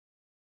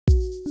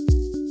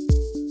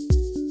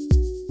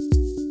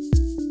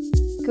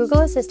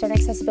Google Assistant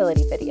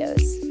accessibility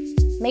videos.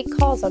 Make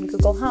calls on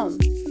Google Home.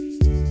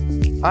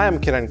 I am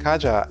Kiran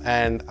Kaja,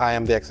 and I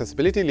am the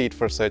accessibility lead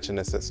for Search and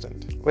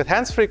Assistant. With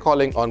hands-free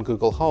calling on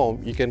Google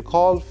Home, you can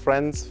call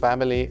friends,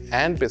 family,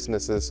 and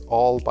businesses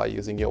all by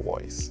using your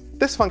voice.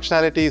 This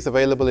functionality is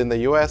available in the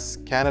US,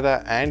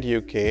 Canada, and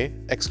UK,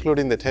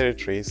 excluding the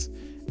territories,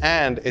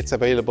 and it's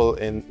available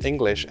in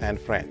English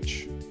and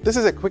French. This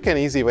is a quick and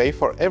easy way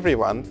for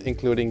everyone,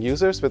 including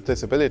users with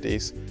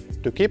disabilities,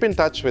 to keep in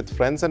touch with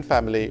friends and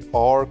family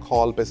or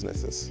call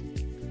businesses.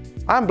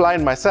 I'm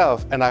blind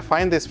myself, and I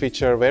find this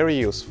feature very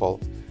useful.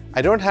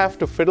 I don't have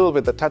to fiddle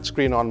with the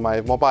touchscreen on my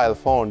mobile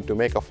phone to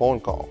make a phone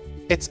call.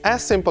 It's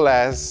as simple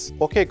as,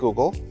 "Okay,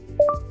 Google,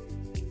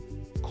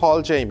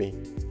 call Jamie."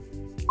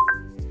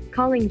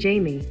 Calling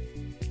Jamie.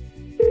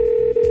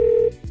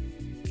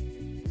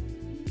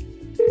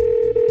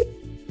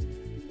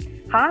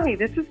 Hi,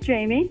 this is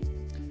Jamie.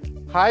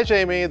 Hi,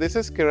 Jamie. This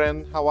is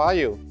Kiran. How are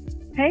you?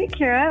 Hey,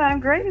 Kiran. I'm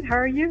great. How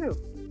are you?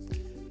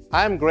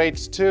 I'm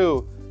great,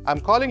 too. I'm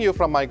calling you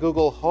from my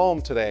Google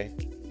Home today.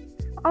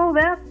 Oh,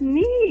 that's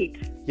neat.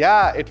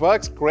 Yeah, it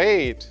works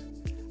great.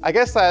 I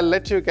guess I'll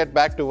let you get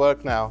back to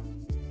work now.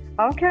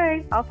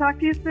 Okay, I'll talk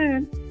to you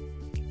soon.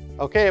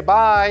 Okay,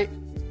 bye.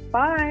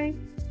 Bye.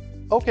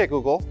 Okay,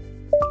 Google,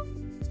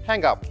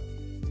 hang up.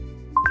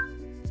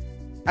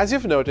 As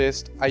you've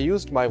noticed, I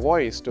used my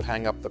voice to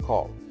hang up the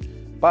call,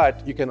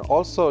 but you can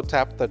also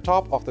tap the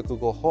top of the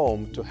Google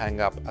Home to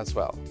hang up as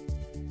well.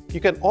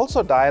 You can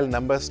also dial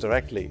numbers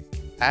directly,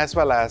 as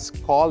well as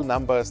call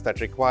numbers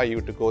that require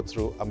you to go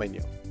through a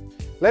menu.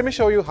 Let me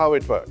show you how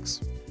it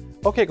works.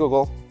 Okay,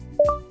 Google,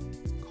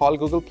 call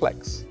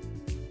Googleplex.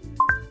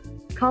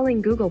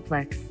 Calling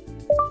Googleplex.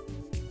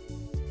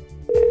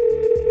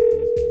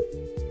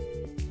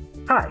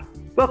 Hi,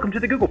 welcome to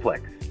the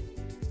Googleplex.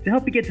 To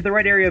help you get to the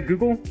right area of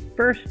Google,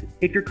 first,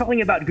 if you're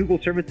calling about Google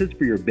services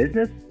for your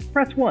business,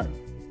 press 1.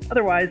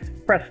 Otherwise,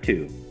 press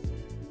 2.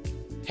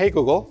 Hey,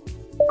 Google,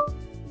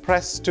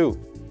 press 2.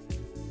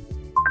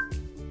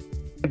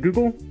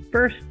 Google,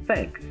 first,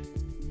 thanks.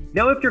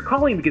 Now, if you're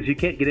calling because you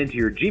can't get into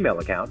your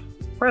Gmail account,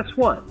 press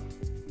 1. Okay,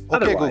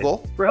 Otherwise,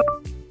 Google, for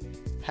help,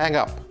 hang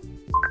up.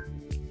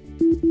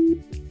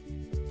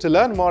 To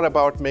learn more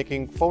about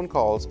making phone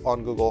calls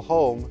on Google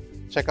Home,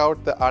 check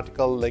out the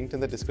article linked in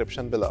the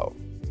description below.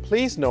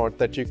 Please note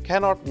that you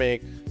cannot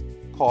make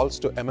calls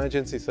to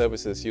emergency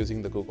services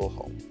using the Google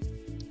Home.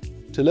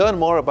 To learn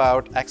more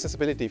about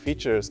accessibility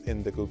features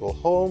in the Google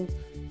Home,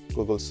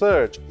 Google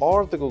Search,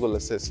 or the Google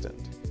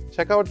Assistant,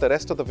 check out the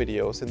rest of the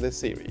videos in this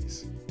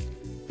series.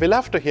 We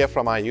love to hear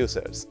from our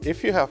users.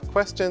 If you have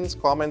questions,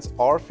 comments,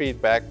 or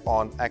feedback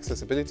on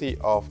accessibility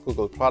of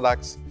Google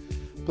products,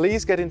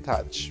 please get in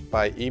touch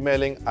by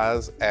emailing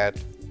us at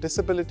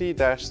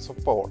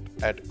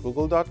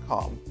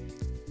disability-support@google.com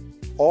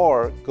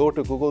or go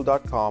to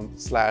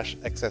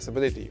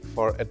google.com/accessibility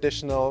for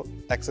additional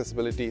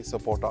accessibility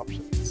support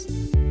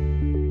options.